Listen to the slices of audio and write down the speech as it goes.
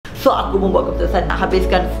So aku membuat keputusan nak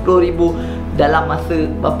habiskan 10,000 dalam masa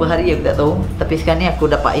berapa hari aku tak tahu. Tapi sekarang ni aku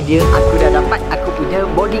dapat idea. Aku dah dapat aku punya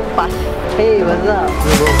boarding pass. Hey, what's up?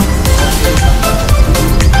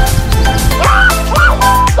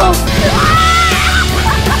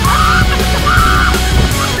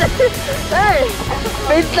 Hey,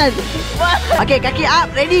 pesan. Okay, kaki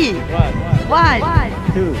up, ready? One,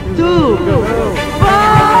 two,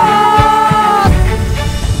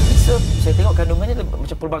 So, saya tengok kandungannya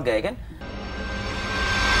macam pelbagai kan?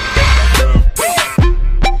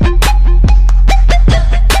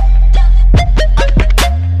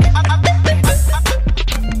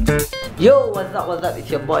 Yo, what's up?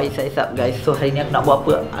 It's your boy Isa Isarb, guys. So hari ni aku nak buat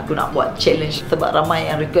apa? Aku nak buat challenge sebab ramai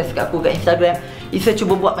yang request kat aku kat Instagram. Isa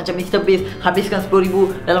cuba buat macam Mr. Beast, habiskan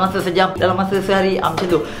 10,000 dalam masa sejam, dalam masa sehari, macam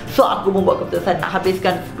tu. So aku membuat keputusan nak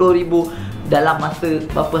habiskan 10,000 dalam masa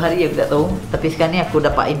berapa hari aku tak tahu. Tapi sekarang ni aku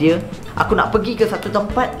dapat idea. Aku nak pergi ke satu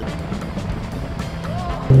tempat.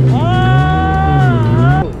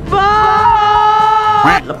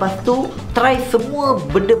 Lepas tu try semua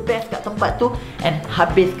benda best kat tempat tu and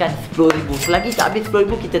habiskan 10,000. Selagi tak habis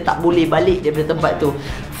 10,000 kita tak boleh balik daripada tempat tu.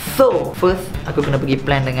 So first aku kena pergi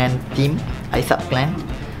plan dengan team Isarb Clan.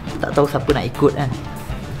 Tak tahu siapa nak ikut kan.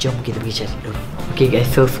 Jom kita pergi cari dulu. Okay guys,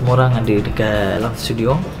 so semua orang ada dekat dalam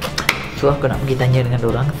studio. So aku nak pergi tanya dengan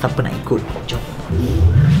dorang siapa nak ikut. Jom.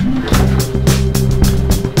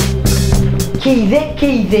 KZ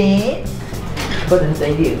kau dah ada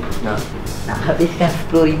idea? Nak habiskan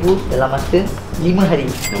 10,000 dalam masa 5 hari.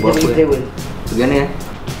 Kita pergi travel. Pergi mana?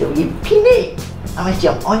 Kita pergi Penang.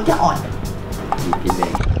 Macam on tak on?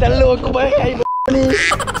 Penang. Telur aku bayar ni.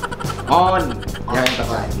 On. Jangan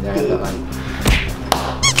tahan.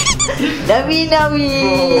 Nabi.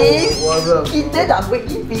 Kita nak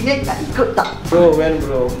pergi Penang, nak ikut tak? Bro, when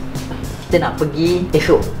bro? Kita nak pergi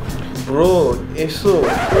esok. Bro, esok.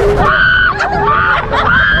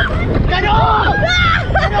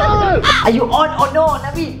 Are you on or no,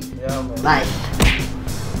 Nabi? Ya, man. Nice.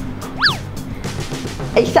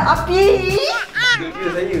 Aisyah api. Kerja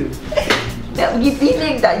saya. Nak pergi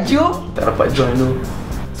Penang tak, jom? Tak dapat join tu.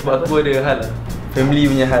 Sebab aku ada hal lah. Family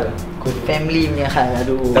punya hal. Family punya hal,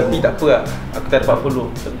 aduh. Tapi tak apa lah. Aku tak dapat follow.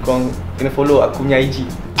 Korang kena follow aku punya IG.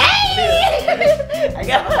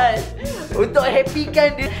 Guys, untuk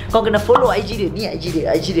happykan dia, kau kena follow IG dia. Ni IG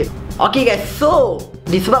dia. Okay guys, so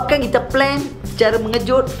disebabkan kita plan secara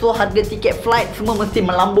mengejut, so harga tiket flight semua mesti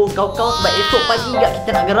melambung kau-kau. Sebab esok pagi juga kita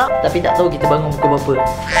nak gerak. Tapi tak tahu kita bangun pukul berapa.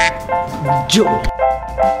 Jom.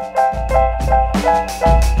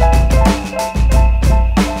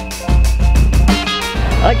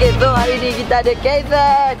 Okay, so hari ni kita ada KZ,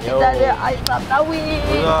 kita ada Isarb Tawi.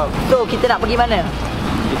 So kita nak pergi mana?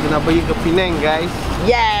 Kita nak pergi ke Penang, guys.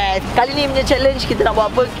 Yes, kali ni punya challenge kita nak buat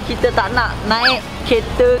apa? Kita tak nak naik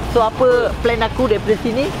kereta. So apa plan aku daripada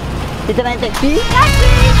sini? Kita naik taksi.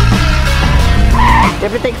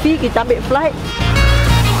 Daripada taksi kita ambil flight.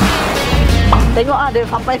 Tengok dia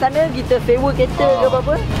sampai sana kita sewa kereta ke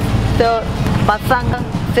apa-apa. So pasang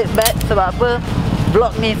seatbelt sebab apa?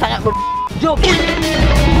 Vlog ni sangat jom.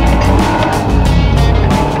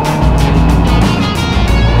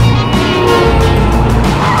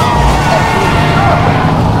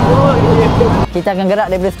 Kita akan gerak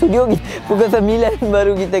daripada studio pukul 9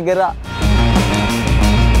 baru kita gerak.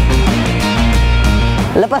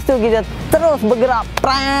 Lepas tu kita terus bergerak.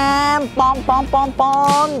 Pram,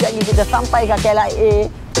 pom. Jadi kita sampai ke KLIA.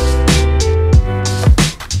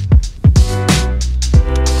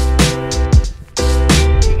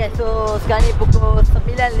 Okay guys, so sekarang ni pukul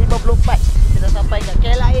 9.54. Kita dah sampai ke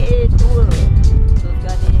KLIA 2. So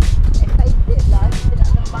sekarang ni excited lah kita nak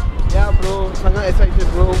terbang. Ya bro, sangat excited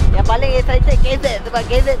bro. Yang paling excited KZ sebab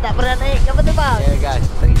KZ tak pernah naik kapal terbang. Ya guys.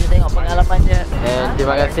 So kita tengok pengalamannya. Dan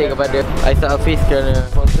terima kasih kepada Isarb Office kerana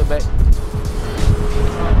sponsor bag.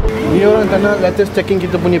 Ni orang kena latest checking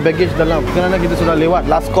kita punya baggage dalam. Kerana kita sudah lewat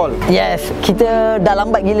last call. Yes, kita dah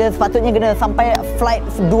lambat gila. Sepatutnya kena sampai flight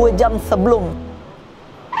 2 jam sebelum.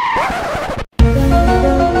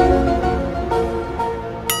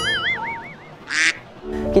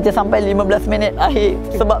 Kita sampai 15 minit akhir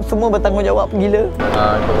sebab semua bertanggungjawab gila.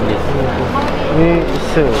 Kau boleh. Ni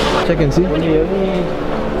Isa. Check and see. Boleh ni.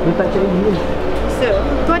 Ni tak check ni. Isa.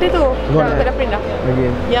 Tu ada tu. Dah print dah. Okay.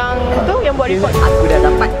 Yang tu yang buat report. Aku dah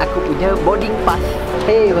dapat aku punya boarding pass.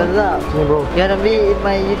 Hey, what's up? Ni bro. You wanna be in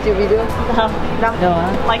my YouTube video? Dah. No,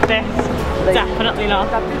 huh? Like this. Definitely lah.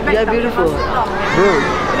 You are beautiful. Bro.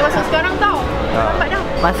 Kita masuk sekarang tau. Lambat dah.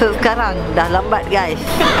 Masuk sekarang. Dah lambat guys.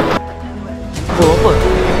 Oh apa?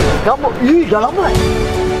 Kamu, dah lambat.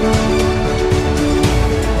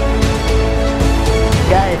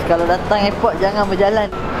 Guys, kalau datang airport jangan berjalan.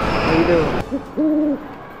 begitu.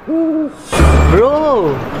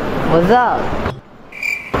 Bro, what's up?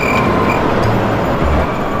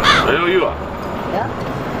 I know you ah. Yeah?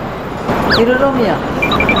 You don't know me ah?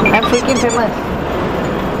 I'm freaking famous.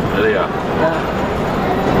 Really ah. Yeah.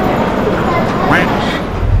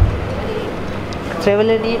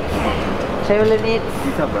 Traveler needs.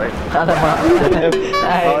 Isa, right? Alamak.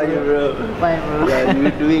 Hi. How are you, bro? Fine, bro. Yeah,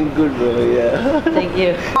 you're doing good, bro. Yeah. Thank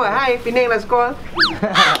you. Oh, hi, Penang last call.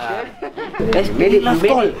 Guys, last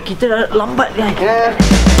call. Kita dah lambat guys.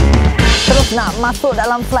 Terus nak masuk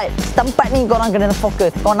dalam flight. Tempat ni korang kena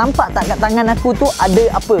fokus. Kau nampak tak kat tangan aku tu ada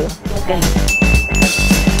apa? Guys,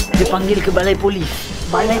 dia panggil ke balai polis.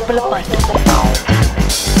 Balai pelepas.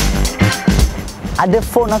 Ada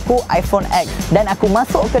phone aku, iPhone X. Dan aku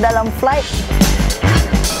masuk ke dalam flight.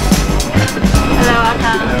 Hello,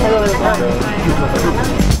 Akang. Hello.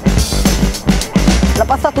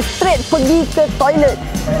 Lepas tu aku straight pergi ke toilet.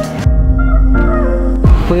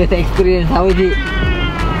 First experience, how is it?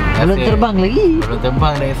 Belum terbang lagi. Belum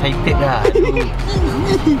terbang dah excited dah.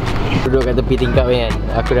 Duduk kat tepi tingkap kan.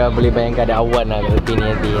 Aku dah boleh bayangkan ada awan lah kat tepi ni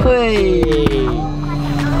nanti.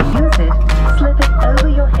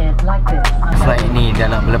 Flight ni dah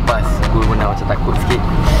nak berlepas. Aku pun dah macam takut sikit.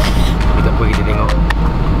 Tapi tak apa, kita tengok.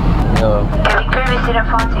 Yo.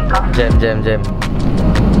 Jam.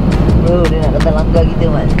 Bro, dia nak datang langgar kita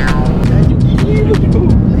man.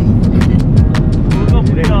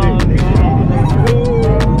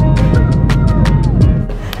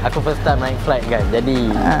 Aku first time naik flight kan.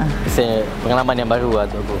 Jadi pengalaman yang baru lah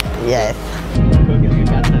untuk aku. Yes.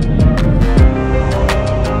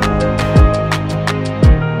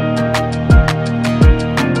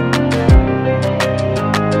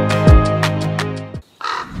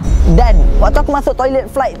 Dan waktu aku masuk toilet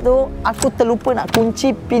flight tu, aku terlupa nak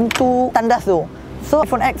kunci pintu tandas tu. So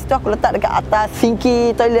iPhone X tu aku letak dekat atas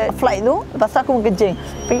sinki toilet flight tu. Lepas tu aku kencing.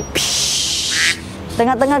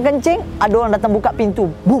 Tengah-tengah kencing, ada orang datang buka pintu.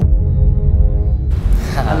 Boom.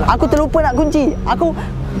 Aku terlupa nak kunci. Aku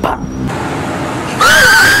bang.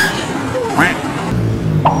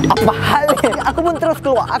 Apa hal ni? Aku pun terus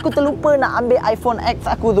keluar. Aku terlupa nak ambil iPhone X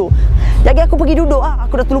aku tu. Jadi aku pergi duduk lah.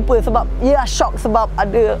 Aku dah terlupa sebab shock sebab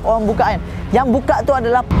ada orang buka kan. Yang buka tu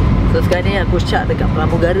adalah. So sekarang ni aku shot dekat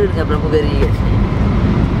pramugara dengan pramugari kat sini.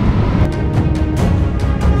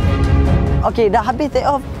 Okay, dah habis take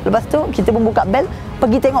off. Lepas tu kita pun buka bel.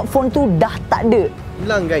 Pergi tengok phone tu dah tak ada.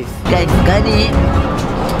 Hilang, guys. Guys, sekarang ni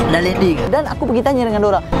dah landing. Dan aku pergi tanya dengan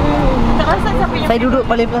diorang. Tak rasa siapa yang Saya duduk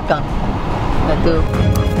paling belakang. Kata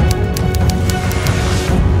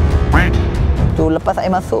tu lepas saya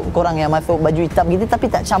masuk, korang yang masuk baju hitam gitu tapi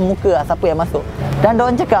tak cam muka lah siapa yang masuk. Dan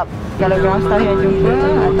diorang cakap kalau ground staff yang jumpa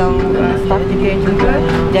atau staff kita yang jumpa,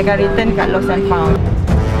 dia akan return kat lost and found.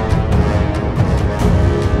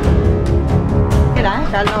 Okay lah,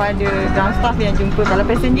 kalau ada ground staff yang jumpa, kalau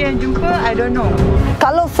passenger yang jumpa, I don't know.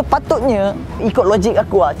 kalau sepatutnya ikut logik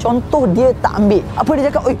aku lah, contoh dia tak ambil. Apa dia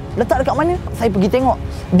cakap, oi letak dekat mana? Saya pergi tengok.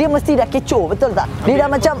 Dia mesti dah kecoh, betul tak? Dia dah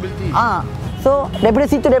macam so daripada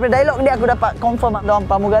situ, daripada dialog dia aku dapat confirm orang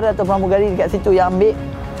pramugara atau pramugari dekat situ yang ambil.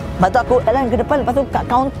 Lepas tu aku jalan ke depan, lepas tu kat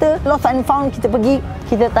kaunter lost and found kita pergi,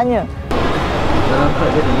 kita tanya.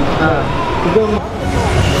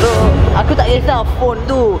 so aku tak kisah phone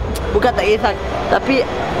tu. Bukan tak kisah, tapi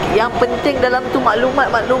yang penting dalam tu maklumat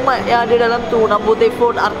yang ada dalam tu. Nombor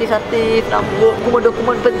telefon artis-artis,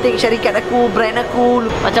 dokumen-dokumen penting syarikat aku, brand aku,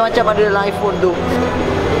 macam-macam ada dalam iPhone tu.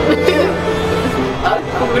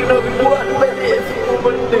 Aku kena buat balik semua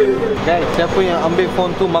benda. Guys, siapa yang ambil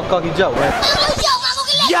phone tu markah hijau kan?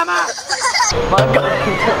 Ya mak. Maka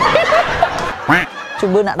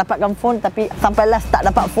Cuba nak dapatkan phone tapi sampai last tak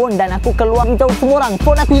dapat phone dan aku keluar beritahu semua orang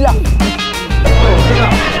phone aku hilang.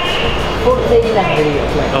 phone saya hilang tadi.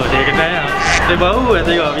 Oh, saya kenal lah. Saya baru dah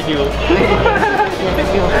tengok video.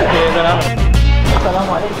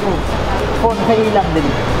 Assalamualaikum. Phone saya hilang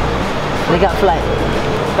tadi dekat flight.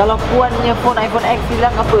 Kalau puannya phone iPhone X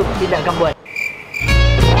hilang, apa tindakan buat?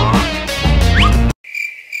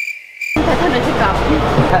 tak tahu nak cakap.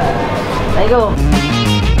 Assalamualaikum.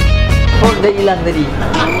 Phone dah hilang tadi.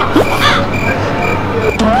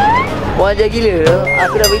 Wajah gila.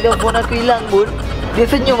 Aku dah beritahu phone aku hilang pun dia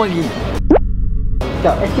senyum lagi.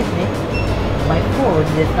 Excuse me, my phone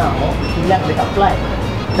just now hilang dekat flight.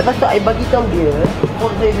 Lepas tu I bagi tahu dia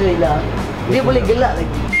phone saya dah hilang. Dia boleh gelak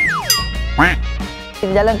lagi.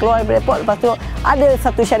 Kita jalan keluar daripada airport, lepas tu ada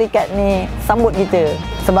satu syarikat ni sambut kita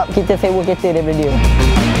sebab kita sewa kereta daripada dia.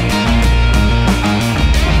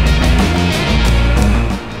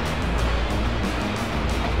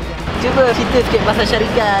 cuba cerita sikit pasal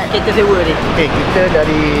syarikat kereta sewa ni. Okay, kita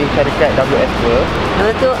dari syarikat WS Tour.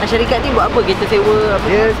 Lepas tu syarikat ni buat apa? Kereta sewa apa?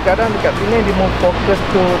 Dia sekarang dekat Penang dia mau fokus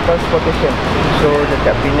to transportation. So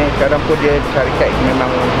dekat Penang sekarang pun dia syarikat memang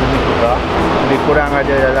bumi juga. Lebih kurang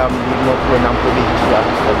ada dalam 50-60 biji lah.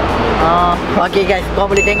 Okay guys, korang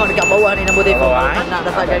boleh tengok dekat bawah ni nombor telefon korang nak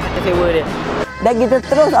dapatkan kereta sewa dia. Dan kita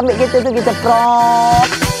terus ambil kereta tu, kita prop.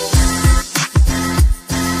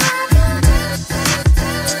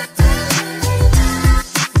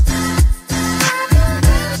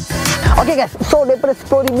 Okay guys, so daripada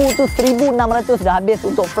 10,000 tu 1,600 dah habis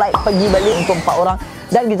untuk flight pergi balik untuk 4 orang.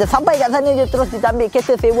 Dan kita sampai kat sana je terus kita ambil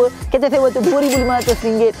kereta sewa. Kereta sewa tu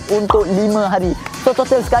RM2,500 untuk 5 hari. So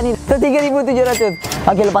total sekarang ni RM3,700.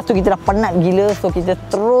 Okay, lepas tu kita dah penat gila. So kita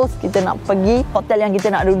nak pergi hotel yang kita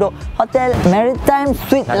nak duduk. Hotel Maritime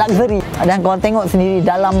Suite Luxury. Dan korang tengok sendiri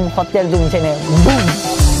dalam hotel tu macam mana. Boom.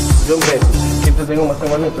 Jom guys, kita tengok macam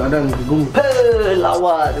mana keadaan gedung.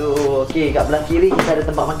 Lawa tu. Okay, kat belah kiri kita ada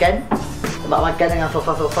tempat makan. Tempat makan dengan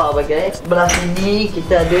sofa-sofa bagai. Belah sini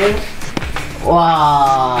kita ada,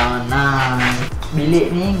 wah, nice.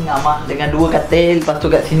 Bilik ni ngamah dengan 2 katil. Lepas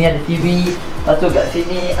tu kat sini ada TV. Lepas tu kat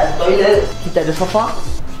sini ada toilet. Kita ada sofa.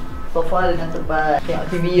 Sofa dengan tempat tengok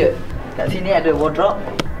TV je. Kat sini ada wardrobe.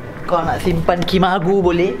 Kau nak simpan kimagu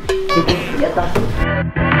boleh. Kita di atas.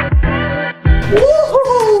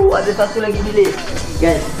 Woohoo! Ada satu lagi bilik.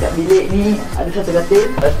 Guys, kat bilik ni ada satu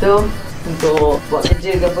katil. Lepas tu untuk buat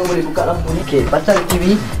kerja ke apa boleh buka lampu ni. Okay, pasal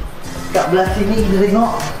TV. Kat belah sini kita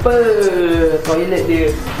tengok apa, toilet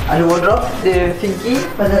dia. Ada wardrobe, ada sinki,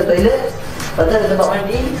 pasal toilet, pasal ada tempat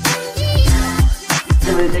mandi.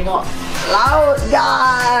 Kita boleh tengok laut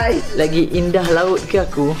guys. Lagi indah laut ke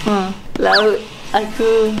aku? Laut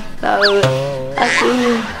aku, laut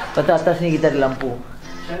aku. Lepas tu atas ni kita ada lampu.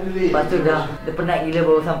 Lepas tu dah penat gila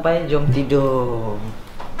baru sampai, jom tidur.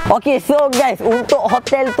 Okay, so guys, untuk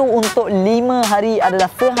hotel tu untuk 5 hari adalah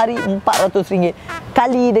sehari RM400.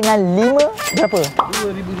 Kali dengan 5, berapa?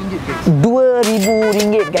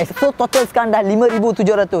 RM2,000 guys. So total sekarang dah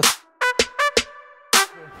RM5,700.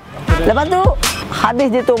 Lepas tu habis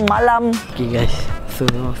je tu malam. Okay guys, so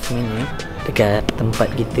sebenarnya dekat tempat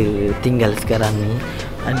kita tinggal sekarang ni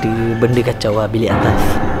ada benda kacau lah bilik atas.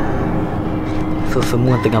 So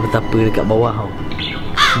semua tengah bertapa dekat bawah tau.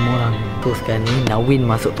 Semua orang. So sekarang ni Nawin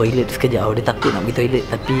masuk toilet sekejap tau. Dia takut nak pergi toilet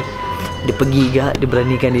tapi dia pergi gak, dia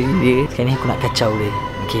beranikan diri dia. Sekarang ni aku nak kacau dia.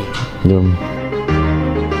 Okay, Jom.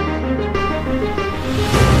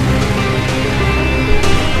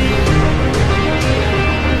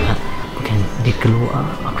 bukan dia keluar,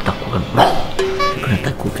 aku takutkan. Aku nak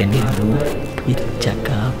takutkan dia tu. Pergi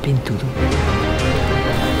cakap pintu tu.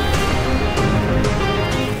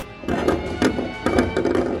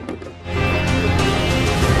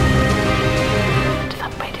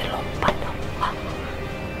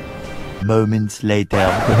 Moments later.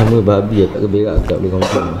 Nama babi tak keberak kat boleh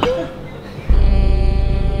confirm.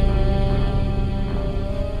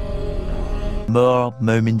 More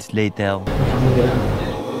moments later.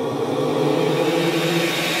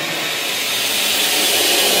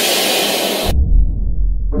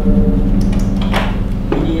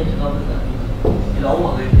 Ini yang sekarang tak.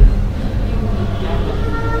 Lawak ke?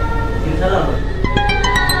 Dia salah ke?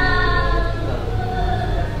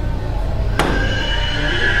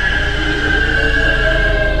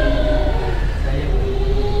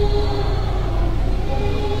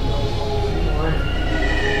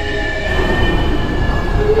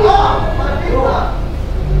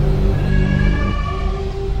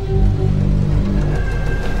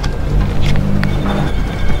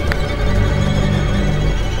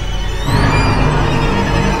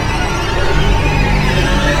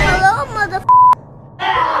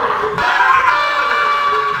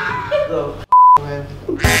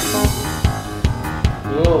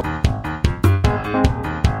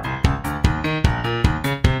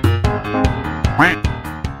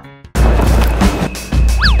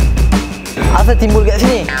 Asal timbul kat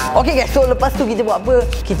sini. Okay guys, so lepas tu kita buat apa?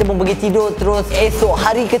 Kita pun pergi tidur. Terus esok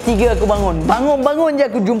hari ketiga aku bangun. Bangun je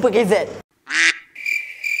aku jumpa KZ.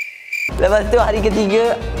 Lepas tu hari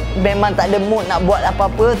ketiga memang tak ada mood nak buat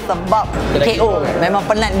apa-apa sebab KO. Memang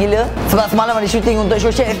penat gila. Sebab semalam ada shooting untuk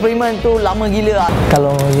social experiment tu lama gila.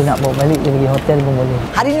 Kalau you nak bawa balik, dia pergi hotel pun boleh.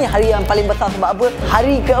 Hari ni hari yang paling besar sebab apa?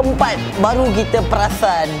 Hari keempat baru kita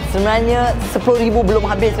perasan. Sebenarnya RM10,000 belum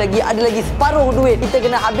habis lagi. Ada lagi separuh duit. Kita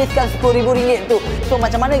kena habiskan RM10,000 tu. So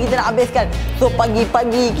macam mana kita nak habiskan? So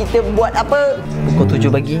pagi-pagi kita buat apa? Pukul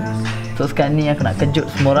 7 pagi. So sekarang ni aku nak kejut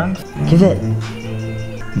semua orang.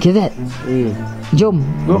 KZ, jom.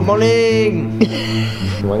 Good morning.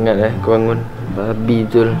 Semangat kau bangun. Babi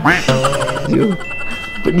betul.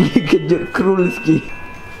 Pergi kejut krul sikit.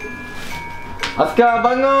 Askar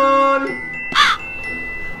bangun.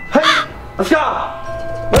 Hai, Askar.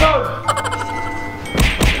 Bangun.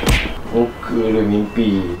 Muka dia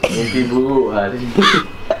mimpi. Mimpi buruk lah ni.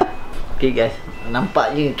 Okay guys,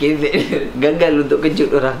 nampaknya KZ gagal untuk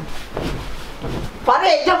kejut orang.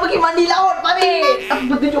 Farid, jom pergi mandi laut, Farid.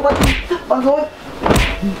 Bertunjuk mandi. Bangun.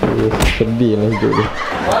 Sedih lah hidup dia.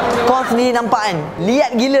 Kau sendiri nampak kan?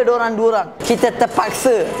 Lihat gila diorang dua orang. Kita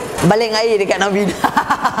terpaksa baling air dekat Nabi.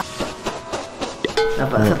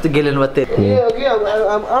 Nampak 1 gallon water. Okay,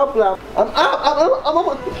 I'm up lah. I'm up.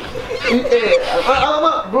 I'm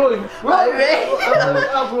up, bro.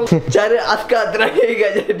 Cara Askar terakhir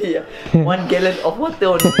kat jadi 1 gallon of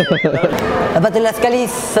water on. Lepas tu last sekali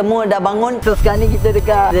semua dah bangun. So sekarang ni kita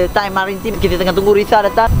dekat The Time Maritime. Kita tengah tunggu Risa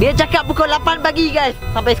datang. Dia cakap pukul 8 pagi guys.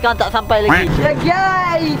 Sampai sekarang tak sampai lagi. Ya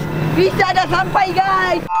guys, Risa dah sampai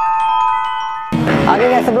guys. Okay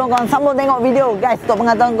guys, sebelum korang sambung tengok video, guys, untuk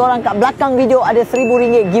pengetahuan korang, kat belakang video ada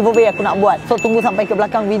RM1000 giveaway aku nak buat. So tunggu sampai ke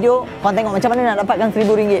belakang video, korang tengok macam mana nak dapatkan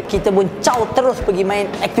RM1000. Kita pun caw terus pergi main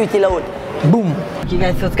aktiviti laut. Boom. Okay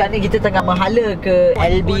guys, so sekarang ni kita tengah menghala ke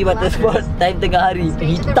LB Watersports. Time tengah hari.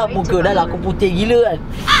 Hitam muka dah lah, aku putih gila kan.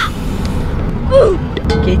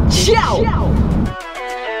 Okay, ciao.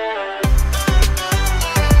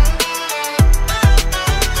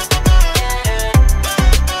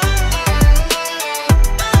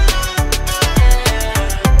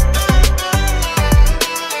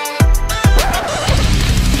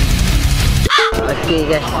 Okay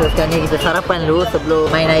guys, so sekarang ni kita sarapan dulu sebelum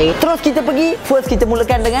main air. Terus kita pergi, first kita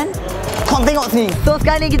mulakan dengan korang tengok sini. So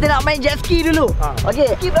sekarang ni kita nak main jet ski dulu.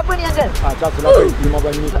 Okay, ski berapa ni Uncle? Just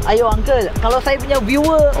 15 minit. Ayo Uncle, kalau saya punya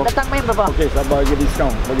viewer datang main berapa? Okey, sabar bagi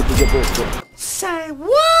diskaun, bagi 70. Say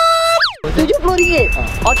what? RM70.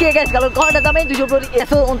 Okay guys, kalau korang datang main RM70.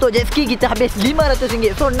 So untuk jet ski kita habis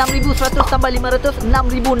RM500. So RM6,100 tambah RM500,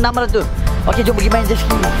 RM6,600. Okay, jom pergi main jet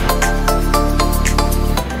ski.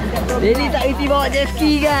 Lily tak reti bawa jet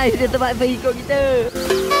ski guys. Dia terpaksa ikut kita.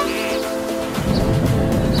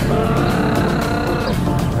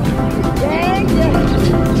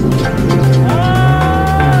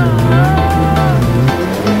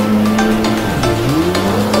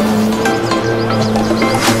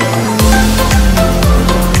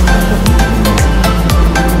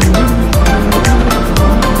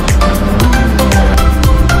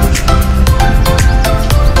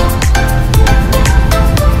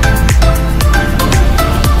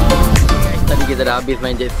 Kita dah habis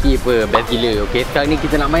main jet ski apa, best gila. Okay, sekarang ni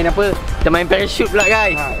kita nak main apa? Kita main parachute pula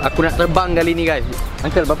guys. Aku nak terbang kali ni guys.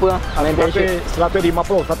 Uncle, berapa lah main parachute? 150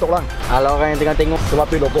 satu orang. Kalau orang yang tengah tengok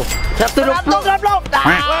 120. 120.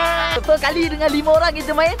 So kali dengan 5 orang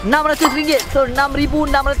kita main RM600. So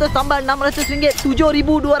RM6,600 tambah RM600,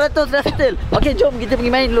 RM7,200 dah settle. Okay, jom kita pergi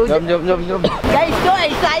main dulu. Jom. Guys, so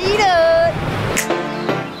excited.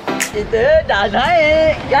 Kita dah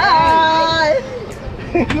naik guys.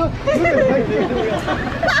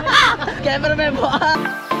 Cameraman buat.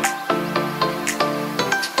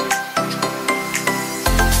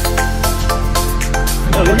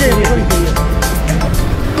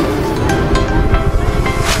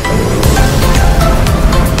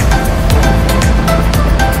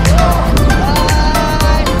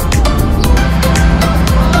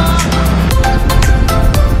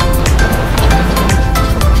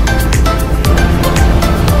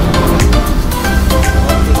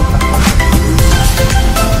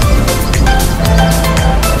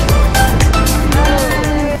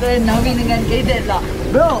 Nawi dengan KZ lah.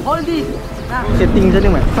 Bro, hold this. setting sana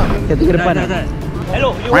man. Setting ke depan.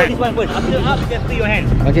 Hello, you hold this one first. After up, you can free your hand.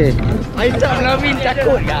 Okay. Aisyah Nawi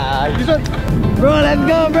takut guys. Bro, let's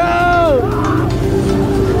go bro.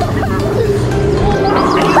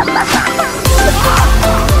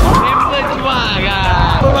 Member semua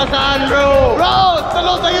guys. Permasaan bro. Bro,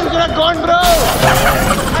 telur saya sudah gone bro.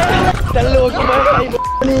 Telur aku main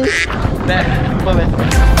ni. Dah, apa man?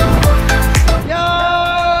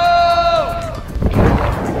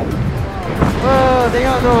 Oh,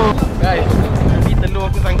 tengok tu. Guys, ni telur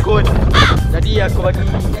aku sangkut. Jadi aku bagi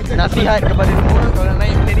nasihat kepada semua kalau nak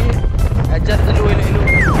naik benda ni, adjust telur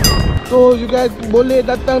elok-elok. So you guys boleh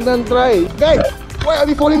datang dan try. Guys, why are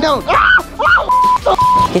we falling down?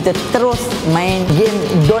 Kita terus main game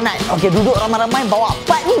donat. Okey, duduk ramai-ramai bawa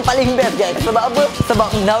part ni paling best guys. Sebab apa? Sebab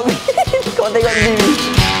Nawi. Kau tengok sini.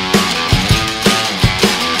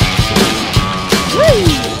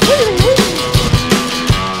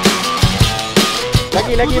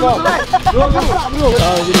 Lagi bro. Bro.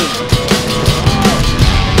 Oh, gini.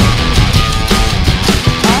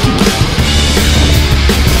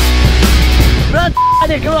 Bro, ada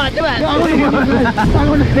ni keluar cepat.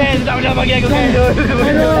 Ben tak boleh bagi aku kan.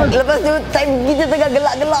 Lepas tu time kita tengah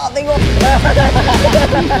gelak-gelak tengok.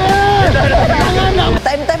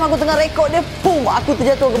 Time aku tengah rekod dia, pum, aku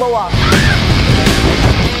terjatuh ke bawah.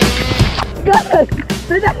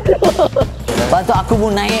 Lepas tu aku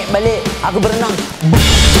pun naik balik, aku berenang.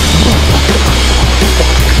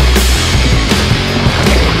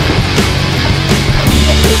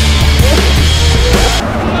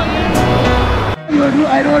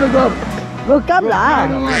 I don't want to go. Bro, come lah.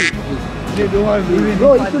 They don't want to win.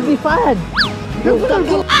 Bro, it will be fun.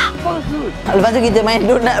 Lepas tu kita main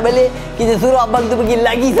donat balik, kita suruh abang tu pergi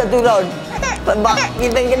lagi satu round. Sebab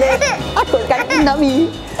kita kena takut kaki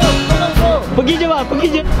Nabi. Pergi je bang, pergi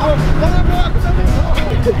je. Jangan bro, aku tak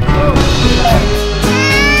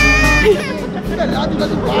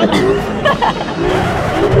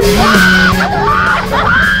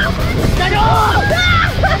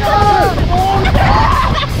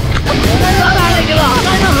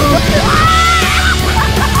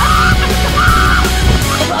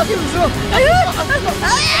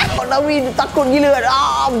Nawi takut gila kan.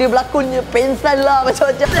 Dia berlakonnya pensan lah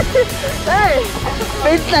macam-macam. Hey,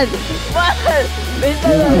 pensan.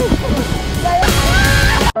 Pensan lah.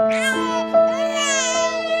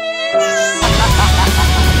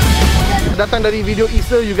 Datang dari video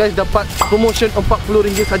Isa, you guys dapat promotion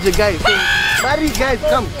RM40 saja guys. So, mari guys,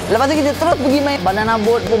 come. Lepas tu kita terus pergi main banana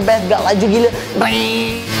boat pun best gak, laju gila.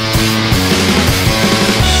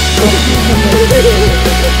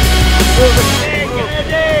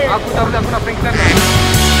 Aku tak boleh, aku nak pengsan lah.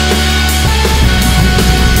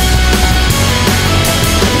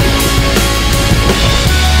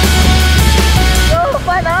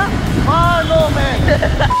 No man.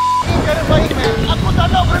 Ini kena baik man. Aku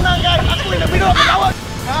tak nak berenang guys. Aku nak hidup ke laut.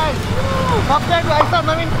 Guys, Kapten Isa Isarb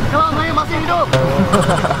kalau saya masih hidup.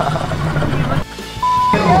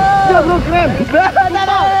 Jom lu keren. Go.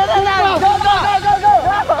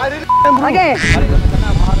 Okay.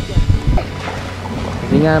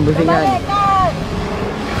 Bersingan.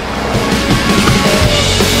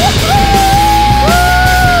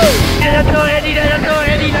 Dah jatuh, Eddie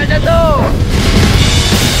dah jatuh.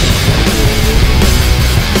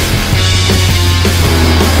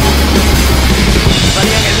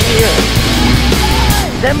 Balik kat sini je.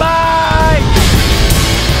 Stand by.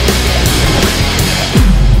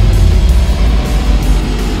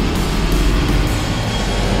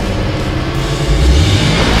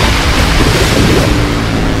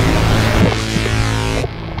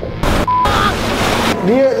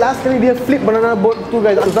 Dia last kali dia flip banana boat tu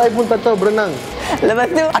guys. Saya pun tak tahu berenang. Lepas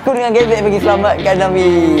tu aku dengan Gebek pergi selamatkan Nabi.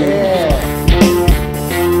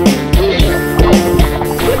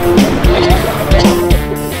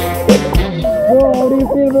 Bro, how do you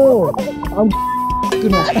feel bro? I'm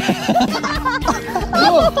kena.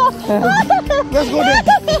 Let's go there.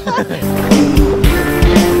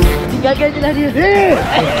 Tinggalkan je lah dia.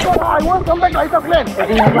 I want to come back to Isa Clan.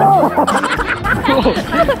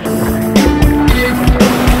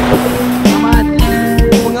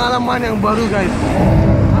 Pengalaman yang baru guys.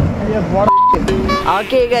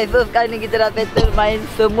 Okay guys, so sekarang ni kita dah settle main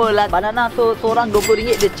semua lah banana. So seorang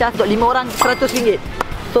RM20, dia charge untuk 5 orang RM100.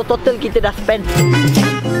 So total kita dah spend.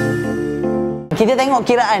 Kita tengok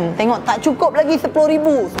kiraan, tengok tak cukup lagi RM10,000.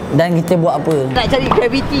 Dan kita buat apa? Nak cari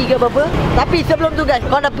gravity ke apa-apa. Tapi sebelum tu guys,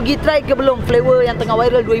 kau dah pergi try ke belum flavor yang tengah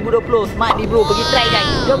viral 2020? Smart ni bro, pergi try guys.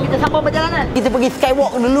 Jom kita sambung perjalanan. Kita pergi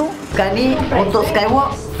skywalk dulu. Sekarang ni untuk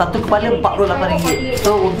skywalk, satu kepala RM48.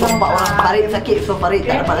 So untuk 4 orang, Farid sakit, so Farid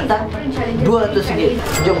tak dapat datang, RM200.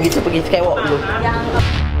 Jom kita pergi skywalk dulu.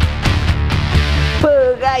 Apa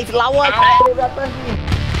guys, lawan dari atas ni.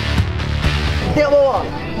 Tengok bawah.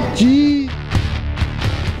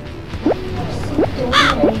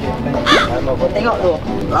 Tengok tu,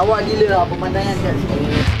 lawa gila lah pemandangan kat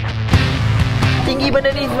sini. Tinggi benda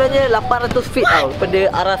ni sebenarnya 800 feet tau, pada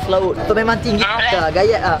aras laut. So memang tinggi lah,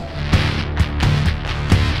 gayat lah.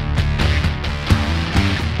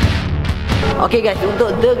 Okay guys,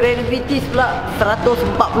 untuk The Granavities pula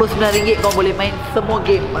RM149 kau boleh main semua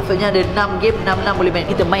game. Maksudnya ada 6 game, 6 boleh main.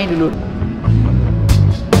 Kita main dulu.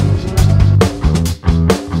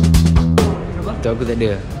 Tu aku tak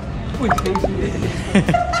ada.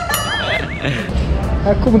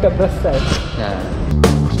 Aku pun tak perasan.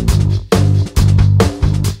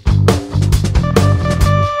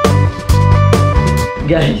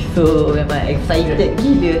 Guys, so memang excited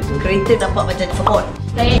gila. Kereta nampak macam sport.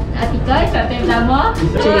 Saya Atika, kapten pertama.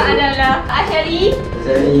 Saya adalah Ashari.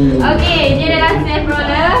 Okey, dia adalah safe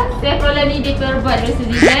roller. Safe roller ni dia buat dua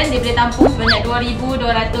season. Dia boleh tampung sebanyak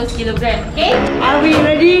 2,200 kg. Okey? Are we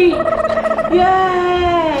ready?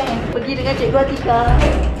 Yay! Pergi pergi dengan Cikgu Atika.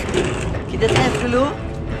 Kita test dulu.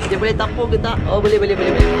 Dia boleh tampung ke tak? Oh, boleh.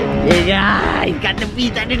 Guys, kat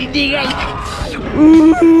tepi tak ada dinding, guys.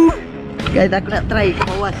 Guys, aku nak try ke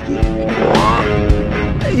bawah sikit.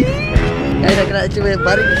 Guys, aku nak cuba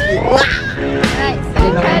baring sikit. Wah. Alright,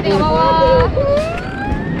 saya tengok bawah.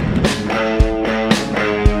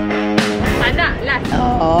 Tak nak, last.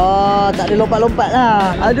 Oh, tak ada lompat-lompat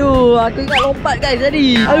lah. Aduh, aku ingat lompat guys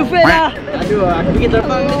tadi. Aduh, fail lah. Aduh, aku pergi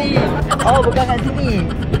terbang tadi. Oh, bukan kat sini.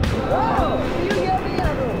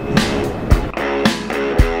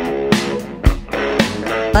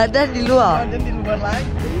 Badan di luar. Badan di luar lagi.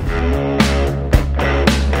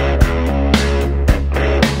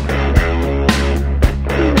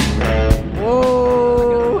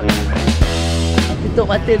 Oh. Tutup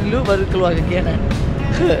mata dulu baru keluar kaki kanan.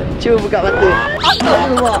 Cuba buka mata.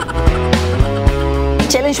 Allah.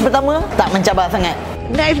 Challenge pertama tak mencabar sangat.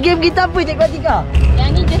 Next game kita apa Cikgu Atika? Yang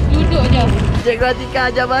ni just duduk je. Cikgu Atika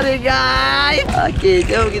ajar baring guys. Okey,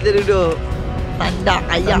 jom kita duduk. Sandak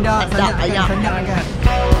ayam, sandak ayam. Sandak kan.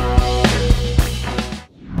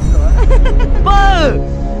 Apa?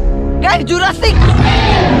 Guys, Jurassic.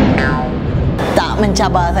 Tak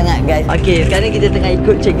mencabar sangat guys. Okey, sekarang kita tengah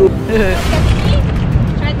ikut cikgu.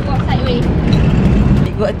 Try to walk sideways.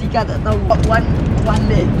 Cikgu Atika tak tahu one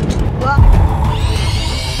leg. Wah.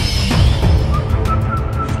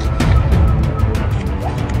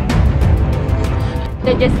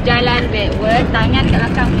 Kita just jalan backward, tangan kat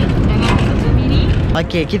belakang ni. Jangan tutup diri.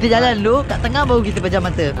 Okey, kita jalan dulu. Kat tengah baru kita pejam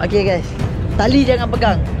mata. Okey guys. Tali jangan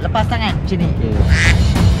pegang. Lepas tangan macam ni. Okay.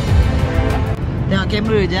 Tengok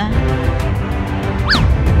kamera je.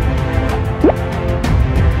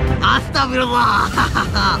 Astagfirullah.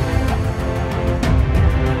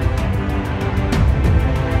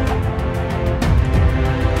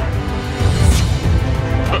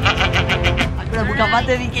 Aku dah buka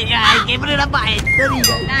mata sikit guys. Kamera nampak sorry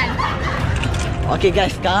guys. Okey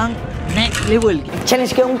guys, sekarang next level.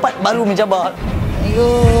 Challenge keempat baru mencabar.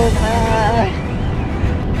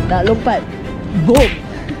 Nak lompat. Go.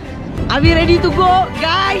 Are we ready to go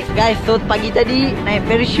guys? Guys, so pagi tadi naik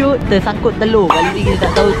parachute tersangkut telur. Kali ni kita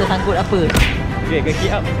tak tahu tersangkut apa. Okay, kaki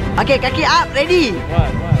up. Okay, kaki up. Ready?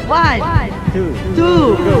 One, two,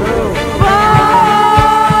 go.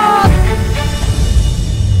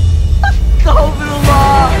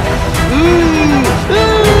 Astagfirullah.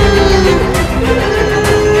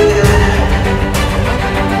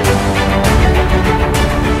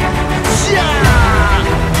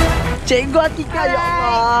 Cikgu Atika, ya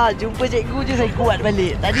Allah. Jumpa cikgu je saya kuat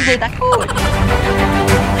balik. Tadi saya takut.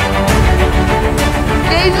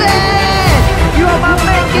 KZ! You are my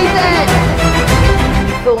man, KZ!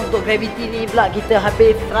 So untuk gravity ni pula kita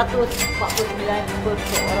habis 149 per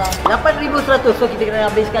orang. 8,100, so kita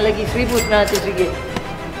kena habiskan lagi RM1,900.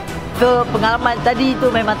 So pengalaman tadi tu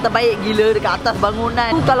memang terbaik gila dekat atas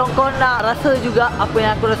bangunan. Kalau kau nak rasa juga apa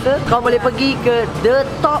yang aku rasa, kau boleh pergi ke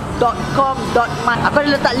thetop.com.my. Aku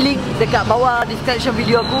ada letak link dekat bawah description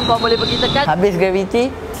video aku. Kau boleh pergi tekan. Habis gravity,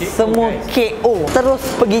 semua KO. Terus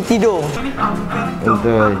pergi tidur.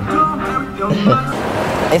 Betul.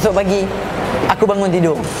 Esok pagi aku bangun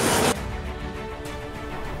tidur.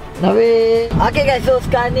 Habis. Okay guys, so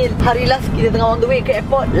sekarang ni hari last kita tengah on the way ke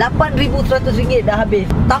airport. RM8,100 dah habis.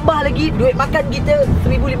 Tambah lagi duit makan kita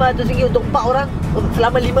RM1,500 untuk 4 orang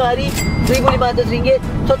selama 5 hari. RM1,500.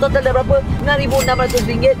 So total dah berapa?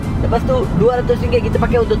 RM9,600. Lepas tu RM200 kita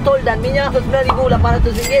pakai untuk tol dan minyak. So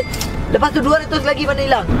RM9,800. Lepas tu 200 lagi mana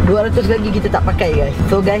hilang? 200 lagi kita tak pakai guys.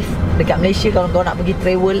 So guys, dekat Malaysia kalau kau nak pergi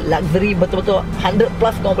travel luxury betul-betul 100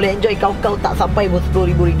 plus kau boleh enjoy, kau tak sampai pun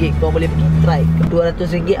RM10,000. Kau boleh pergi try.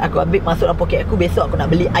 RM200 aku ambil masuk dalam poket aku. Besok aku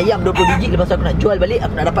nak beli ayam RM20. Lepas tu aku nak jual balik,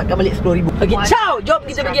 aku nak dapatkan balik RM10,000. Okay, ciao. Jom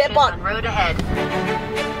kita pergi airport.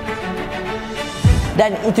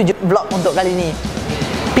 Dan itu je vlog untuk kali ni.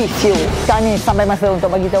 Peace you. Sekarang ni sampai masa untuk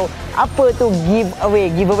bagi tahu apa tu giveaway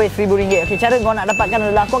RM1,000. Okay, cara kau nak dapatkan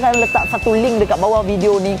adalah kau akan letak satu link dekat bawah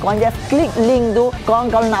video ni. Kau just klik link tu. Kau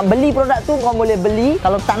kalau nak beli produk tu kau boleh beli.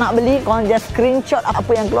 Kalau tak nak beli kau just screenshot apa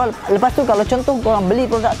yang keluar. Lepas tu kalau contoh kau orang beli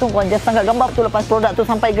produk tu, kau just tangkap gambar tu lepas produk tu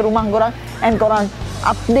sampai ke rumah kau orang, and kau orang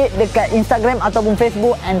update dekat Instagram ataupun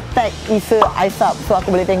Facebook and tag Isa Isarb. So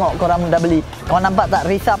aku boleh tengok korang dah beli. Korang nampak tak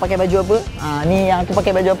Risa pakai baju apa? Ni yang aku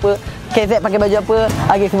pakai baju apa? KZ pakai baju apa?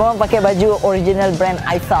 Okay, semua orang pakai baju original brand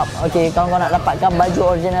Isarb. Okay, kalau kau nak dapatkan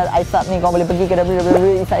baju original Isarb ni, kau boleh pergi ke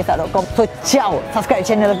www.isaisarb.com. So ciao, subscribe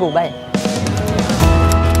channel aku. Bye.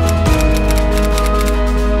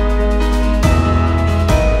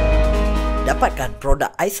 Dapatkan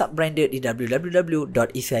produk Isarb branded di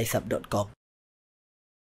www.isaisarb.com.